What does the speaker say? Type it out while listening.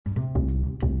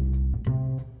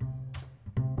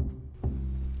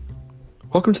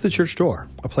Welcome to the Church Door,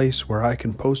 a place where I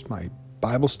can post my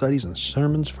Bible studies and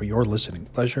sermons for your listening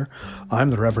pleasure. I'm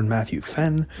the Reverend Matthew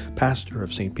Fenn, pastor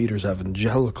of St. Peter's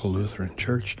Evangelical Lutheran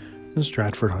Church in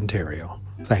Stratford, Ontario.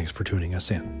 Thanks for tuning us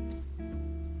in.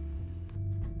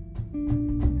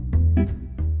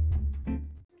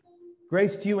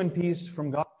 Grace to you and peace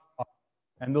from God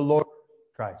and the Lord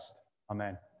Christ.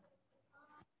 Amen.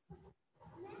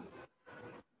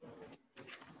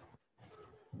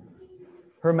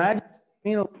 Her Majesty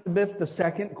Queen Elizabeth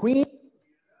II, Queen,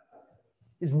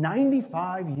 is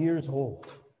 95 years old.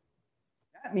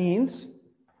 That means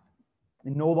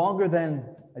in no longer than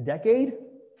a decade,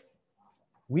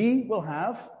 we will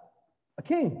have a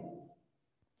king.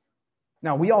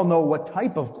 Now, we all know what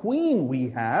type of queen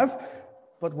we have,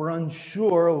 but we're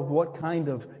unsure of what kind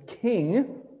of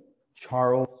king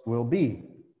Charles will be.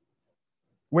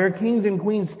 Where kings and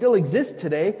queens still exist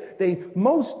today, they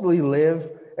mostly live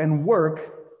and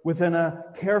work within a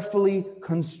carefully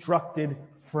constructed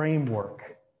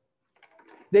framework.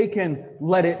 They can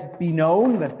let it be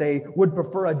known that they would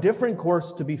prefer a different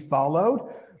course to be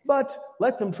followed, but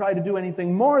let them try to do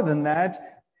anything more than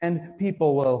that, and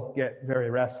people will get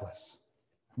very restless.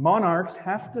 Monarchs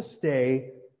have to stay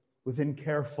within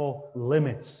careful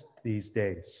limits these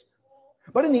days.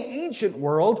 But in the ancient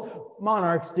world,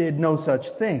 monarchs did no such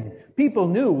thing. People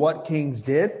knew what kings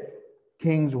did.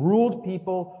 Kings ruled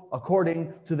people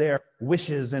according to their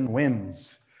wishes and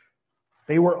whims.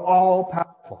 They were all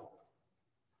powerful.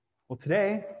 Well,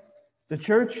 today, the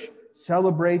church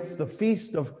celebrates the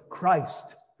feast of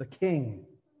Christ, the King.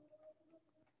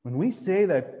 When we say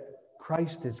that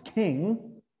Christ is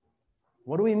King,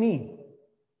 what do we mean?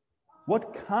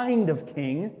 What kind of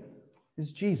king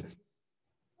is Jesus?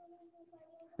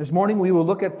 This morning, we will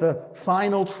look at the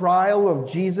final trial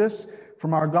of Jesus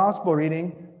from our gospel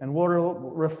reading, and we'll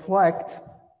reflect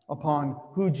upon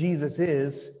who Jesus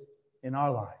is in our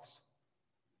lives.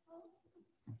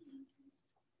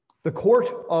 The court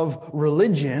of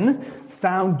religion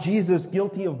found Jesus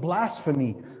guilty of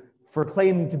blasphemy for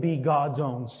claiming to be God's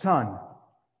own son.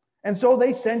 And so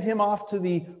they sent him off to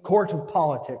the court of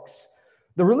politics.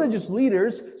 The religious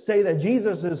leaders say that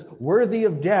Jesus is worthy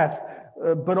of death,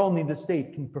 but only the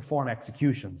state can perform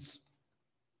executions.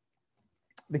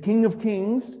 The King of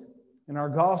Kings in our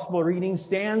gospel reading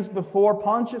stands before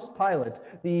Pontius Pilate,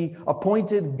 the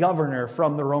appointed governor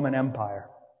from the Roman Empire.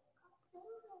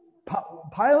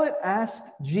 Pilate asked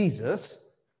Jesus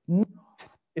not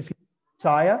if he was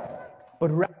Messiah,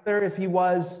 but rather if he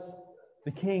was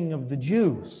the King of the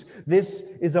Jews. This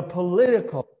is a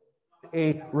political,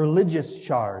 a religious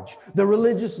charge. The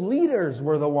religious leaders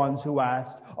were the ones who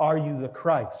asked, "Are you the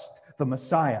Christ, the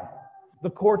Messiah?"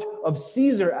 The court of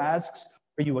Caesar asks,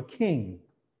 "Are you a king?"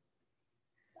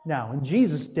 Now, in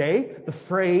Jesus' day, the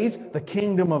phrase, "the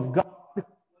kingdom of God,"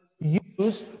 was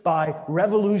used by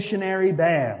revolutionary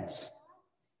bands.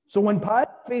 So when Pilate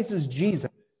faces Jesus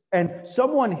and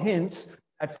someone hints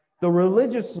that the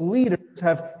religious leaders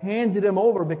have handed him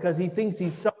over because he thinks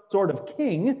he's some sort of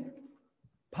king,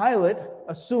 Pilate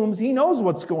assumes he knows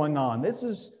what's going on. This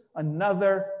is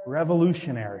another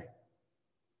revolutionary.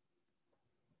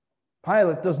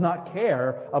 Pilate does not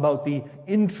care about the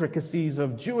intricacies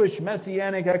of Jewish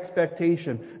messianic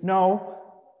expectation. No,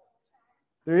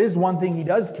 there is one thing he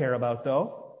does care about,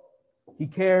 though. He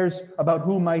cares about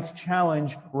who might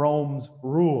challenge Rome's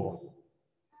rule.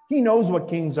 He knows what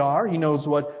kings are. He knows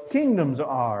what kingdoms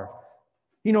are.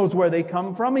 He knows where they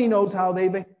come from. He knows how they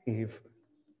behave.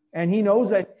 And he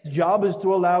knows that his job is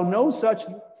to allow no such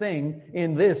thing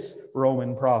in this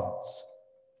Roman province.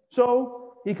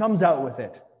 So he comes out with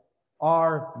it.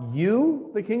 "Are you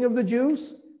the King of the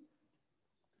Jews?"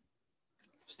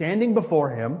 Standing before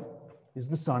him is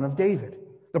the Son of David,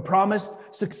 the promised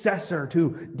successor to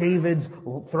David's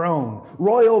throne.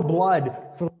 Royal blood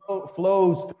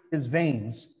flows through his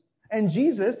veins. And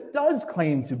Jesus does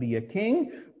claim to be a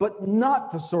king, but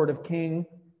not the sort of king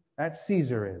that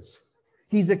Caesar is.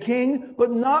 He's a king,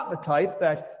 but not the type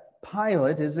that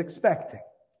Pilate is expecting.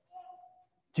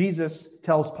 Jesus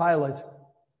tells Pilate,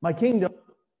 "My kingdom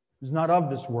is not of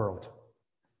this world."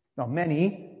 Now,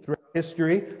 many throughout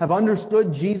history have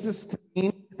understood Jesus to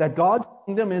mean that God's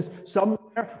kingdom is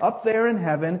somewhere up there in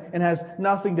heaven and has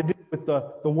nothing to do with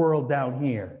the world down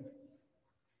here.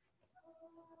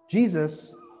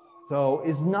 Jesus, though,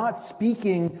 is not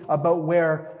speaking about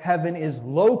where heaven is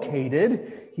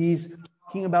located. He's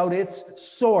talking about its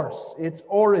source, its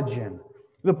origin.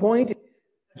 The point is,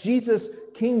 Jesus'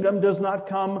 kingdom does not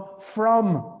come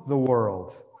from the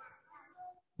world.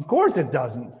 Of course it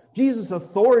doesn't. Jesus'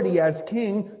 authority as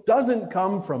king doesn't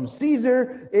come from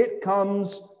Caesar. It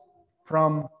comes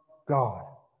from God.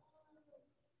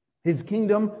 His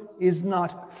kingdom is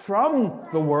not from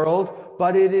the world,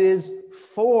 but it is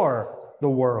for the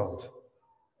world.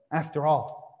 After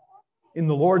all, in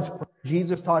the Lord's Prayer,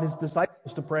 Jesus taught his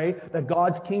disciples to pray that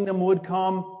God's kingdom would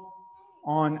come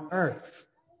on earth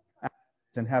as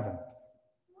it is in heaven.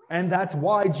 And that's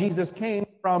why Jesus came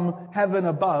from heaven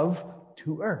above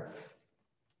to earth.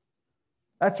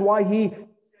 That's why he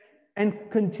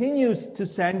and continues to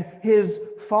send his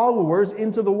followers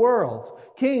into the world.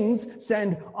 Kings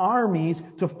send armies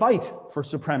to fight for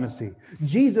supremacy.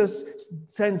 Jesus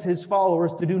sends his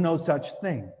followers to do no such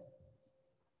thing.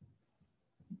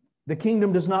 The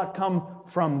kingdom does not come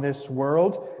from this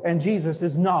world, and Jesus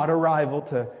is not a rival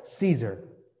to Caesar.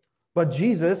 But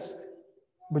just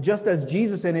as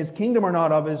Jesus and his kingdom are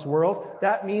not of this world,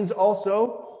 that means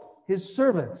also his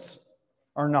servants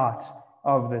are not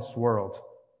of this world.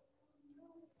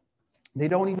 They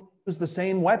don't even use the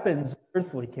same weapons as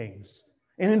earthly kings.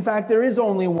 And in fact, there is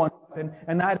only one weapon,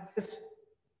 and that is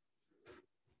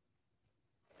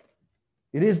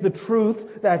it is the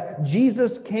truth that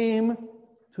Jesus came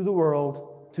to the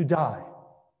world to die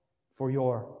for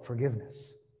your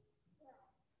forgiveness.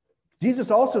 Jesus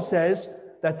also says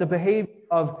that the behavior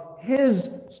of his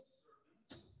servants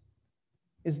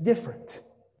is different.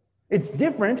 It's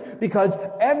different because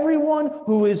everyone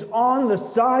who is on the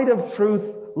side of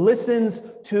truth listens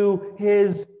to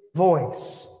his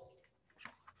voice.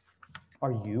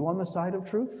 Are you on the side of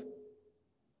truth?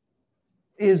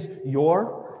 Is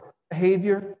your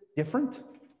behavior different?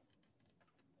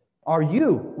 Are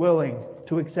you willing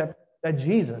to accept that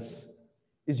Jesus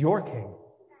is your king?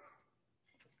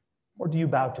 Or do you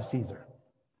bow to Caesar?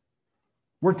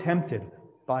 We're tempted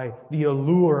by the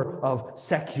allure of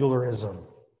secularism.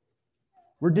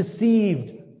 We're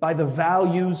deceived by the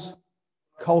values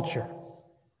of culture.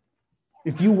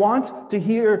 If you want to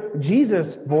hear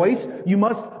Jesus' voice, you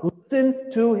must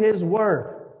listen to his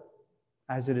word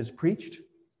as it is preached,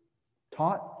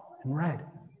 taught, and read.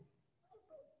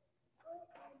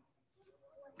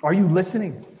 Are you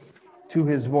listening to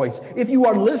his voice? If you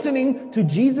are listening to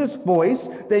Jesus' voice,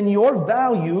 then your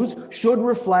values should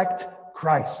reflect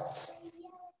Christ's.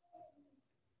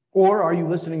 Or are you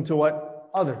listening to what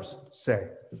others say?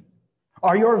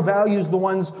 Are your values the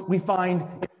ones we find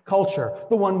in culture,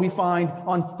 the one we find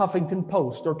on Huffington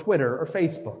Post or Twitter or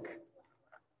Facebook?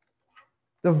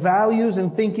 The values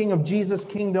and thinking of Jesus'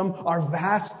 kingdom are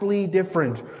vastly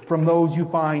different from those you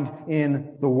find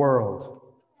in the world.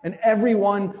 And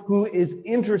everyone who is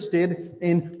interested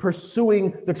in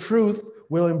pursuing the truth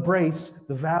will embrace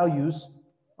the values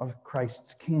of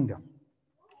Christ's kingdom.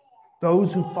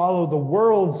 Those who follow the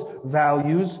world's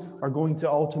values are going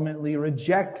to ultimately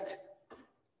reject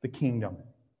the kingdom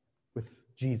with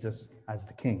Jesus as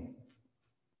the king.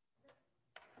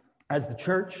 As the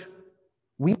church,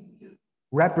 we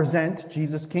represent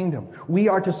Jesus' kingdom. We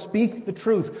are to speak the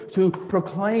truth, to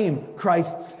proclaim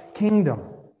Christ's kingdom.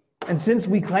 And since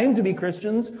we claim to be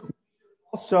Christians, we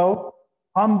also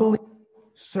humbly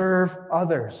serve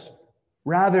others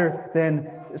rather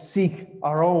than seek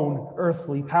our own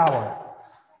earthly power.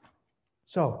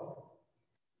 So,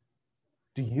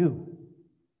 do you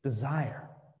desire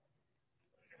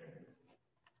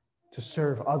to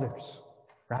serve others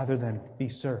rather than be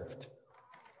served?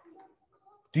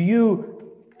 Do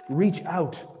you reach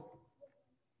out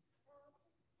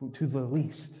to the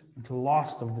least and to the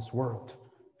lost of this world?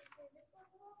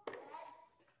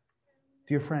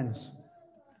 Dear friends,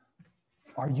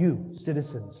 are you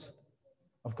citizens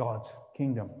of God's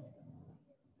kingdom?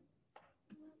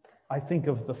 I think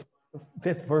of the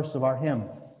fifth verse of our hymn.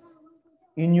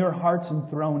 In your hearts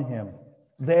enthrone him.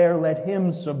 There let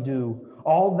him subdue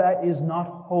all that is not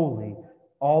holy,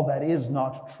 all that is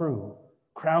not true.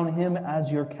 Crown him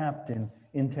as your captain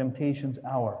in temptation's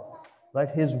hour.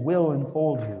 Let his will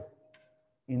enfold you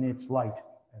in its light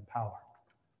and power.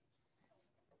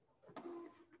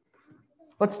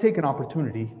 Let's take an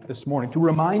opportunity this morning to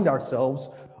remind ourselves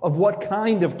of what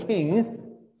kind of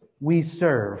king we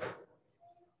serve.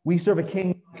 We serve a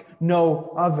king like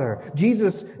no other.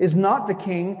 Jesus is not the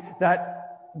king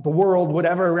that the world would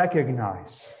ever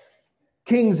recognize.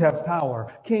 Kings have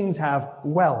power. Kings have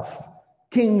wealth.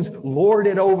 Kings lord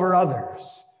it over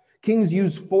others. Kings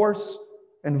use force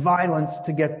and violence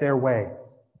to get their way.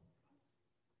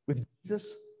 With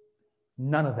Jesus,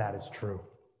 none of that is true.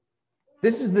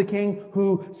 This is the king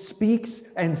who speaks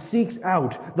and seeks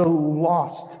out the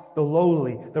lost, the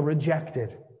lowly, the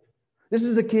rejected. This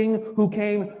is a king who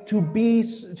came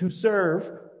to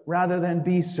serve rather than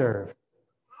be served.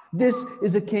 This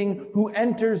is a king who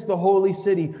enters the holy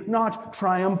city, not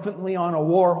triumphantly on a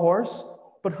war horse,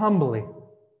 but humbly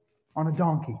on a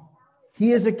donkey.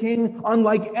 He is a king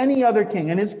unlike any other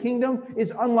king, and his kingdom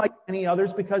is unlike any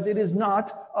others because it is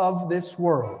not of this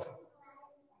world.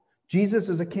 Jesus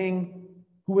is a king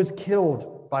who was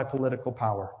killed by political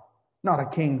power, not a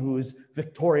king who is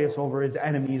victorious over his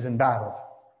enemies in battle.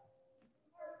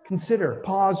 Consider,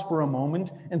 pause for a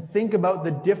moment, and think about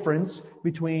the difference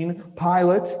between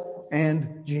Pilate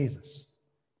and Jesus.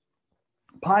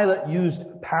 Pilate used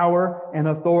power and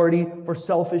authority for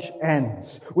selfish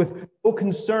ends, with no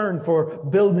concern for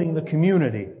building the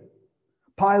community.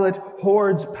 Pilate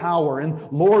hoards power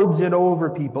and lords it over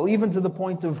people, even to the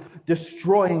point of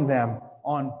destroying them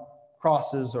on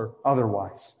crosses or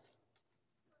otherwise.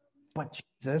 But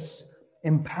Jesus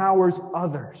empowers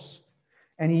others,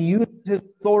 and he uses his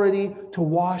authority to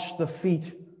wash the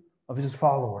feet of his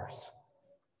followers.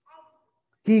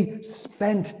 He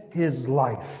spent his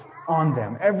life on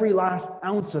them, every last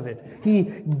ounce of it. He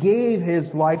gave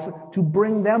his life to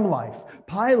bring them life.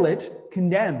 Pilate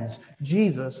condemns,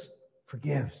 Jesus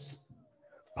forgives.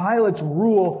 Pilate's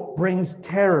rule brings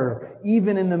terror,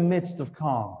 even in the midst of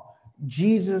calm.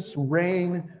 Jesus'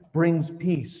 reign brings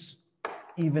peace,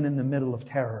 even in the middle of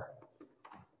terror.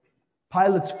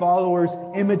 Pilate's followers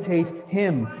imitate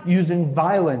him, using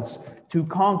violence to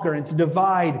conquer and to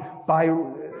divide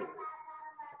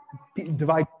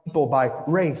people by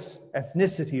race,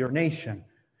 ethnicity, or nation.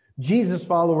 Jesus'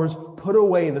 followers put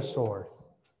away the sword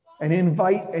and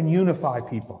invite and unify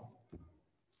people.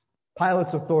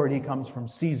 Pilate's authority comes from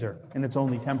Caesar, and it's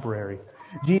only temporary.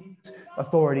 Jesus'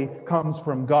 authority comes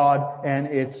from God, and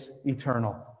it's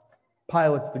eternal.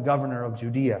 Pilate's the governor of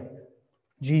Judea.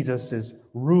 Jesus is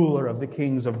ruler of the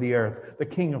kings of the earth, the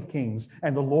King of kings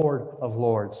and the Lord of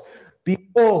lords.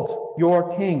 Behold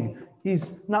your king.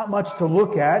 He's not much to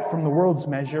look at from the world's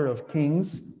measure of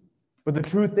kings, but the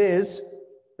truth is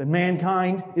that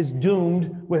mankind is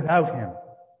doomed without him.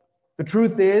 The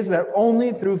truth is that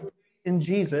only through faith in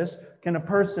Jesus can a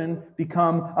person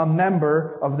become a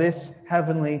member of this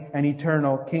heavenly and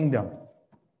eternal kingdom.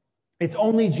 It's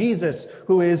only Jesus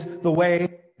who is the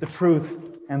way, the truth,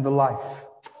 and the life.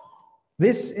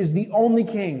 This is the only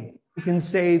king who can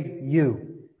save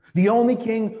you. The only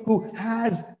king who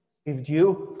has saved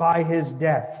you by his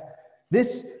death.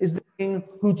 This is the king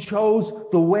who chose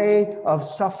the way of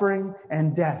suffering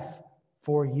and death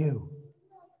for you.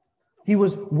 He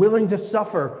was willing to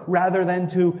suffer rather than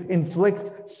to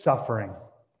inflict suffering.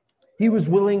 He was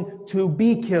willing to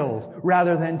be killed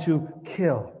rather than to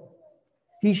kill.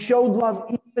 He showed love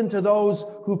even to those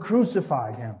who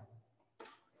crucified him.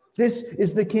 This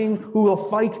is the king who will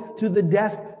fight to the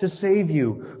death to save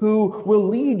you, who will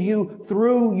lead you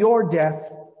through your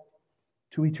death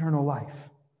to eternal life.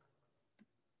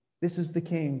 This is the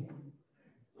king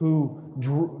who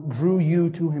drew you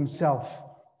to himself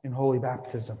in holy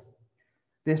baptism.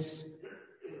 This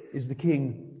is the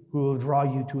king who will draw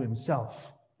you to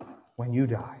himself when you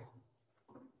die.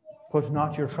 Put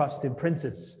not your trust in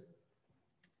princes.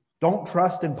 Don't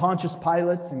trust in Pontius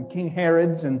Pilates and King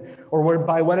Herods or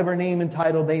by whatever name and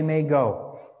title they may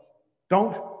go.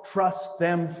 Don't trust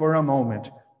them for a moment.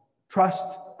 Trust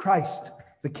Christ,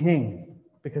 the King,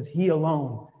 because he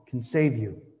alone can save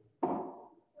you.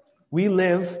 We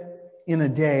live in a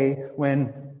day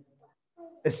when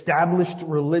established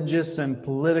religious and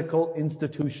political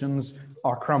institutions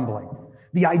are crumbling.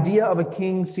 The idea of a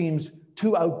king seems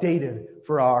too outdated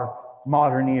for our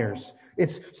modern ears.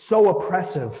 It's so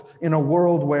oppressive in a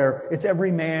world where it's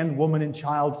every man, woman, and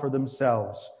child for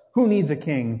themselves. Who needs a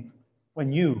king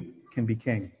when you can be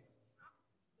king?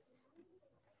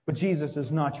 But Jesus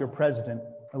is not your president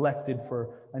elected for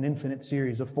an infinite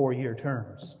series of 4-year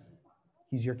terms.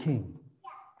 He's your king.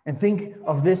 And think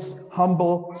of this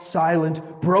humble, silent,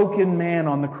 broken man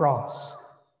on the cross.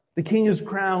 The king is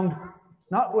crowned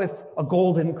not with a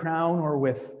golden crown or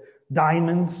with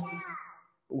diamonds,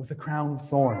 but with a crown of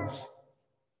thorns.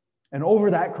 And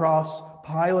over that cross,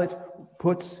 Pilate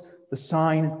puts the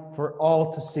sign for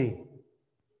all to see.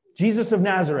 Jesus of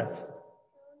Nazareth,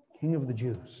 King of the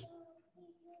Jews.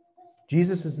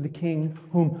 Jesus is the King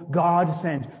whom God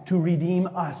sent to redeem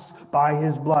us by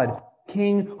his blood.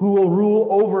 King who will rule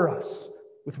over us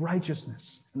with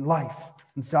righteousness and life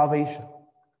and salvation.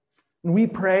 And we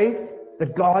pray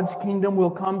that God's kingdom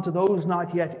will come to those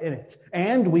not yet in it.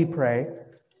 And we pray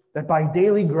that by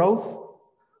daily growth,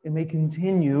 it may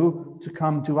continue to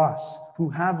come to us who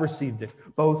have received it,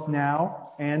 both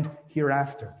now and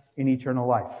hereafter in eternal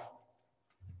life.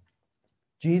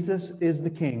 Jesus is the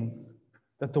King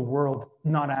that the world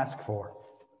did not ask for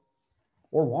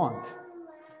or want,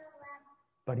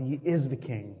 but he is the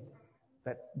King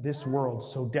that this world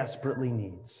so desperately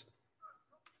needs.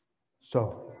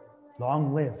 So,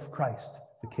 long live Christ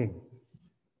the King.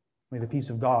 May the peace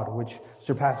of God, which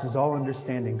surpasses all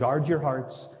understanding, guard your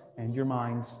hearts and your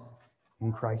minds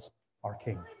in Christ our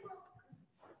King.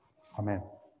 Amen.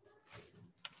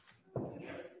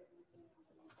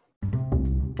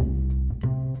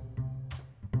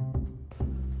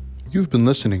 You've been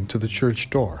listening to The Church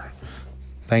Door.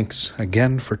 Thanks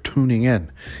again for tuning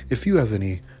in. If you have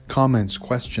any comments,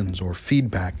 questions, or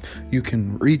feedback, you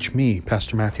can reach me,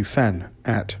 Pastor Matthew Fenn,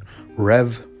 at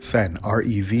revfenn,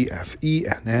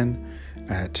 REVFENN,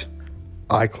 at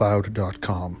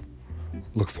iCloud.com.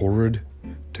 Look forward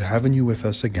to having you with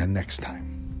us again next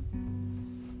time.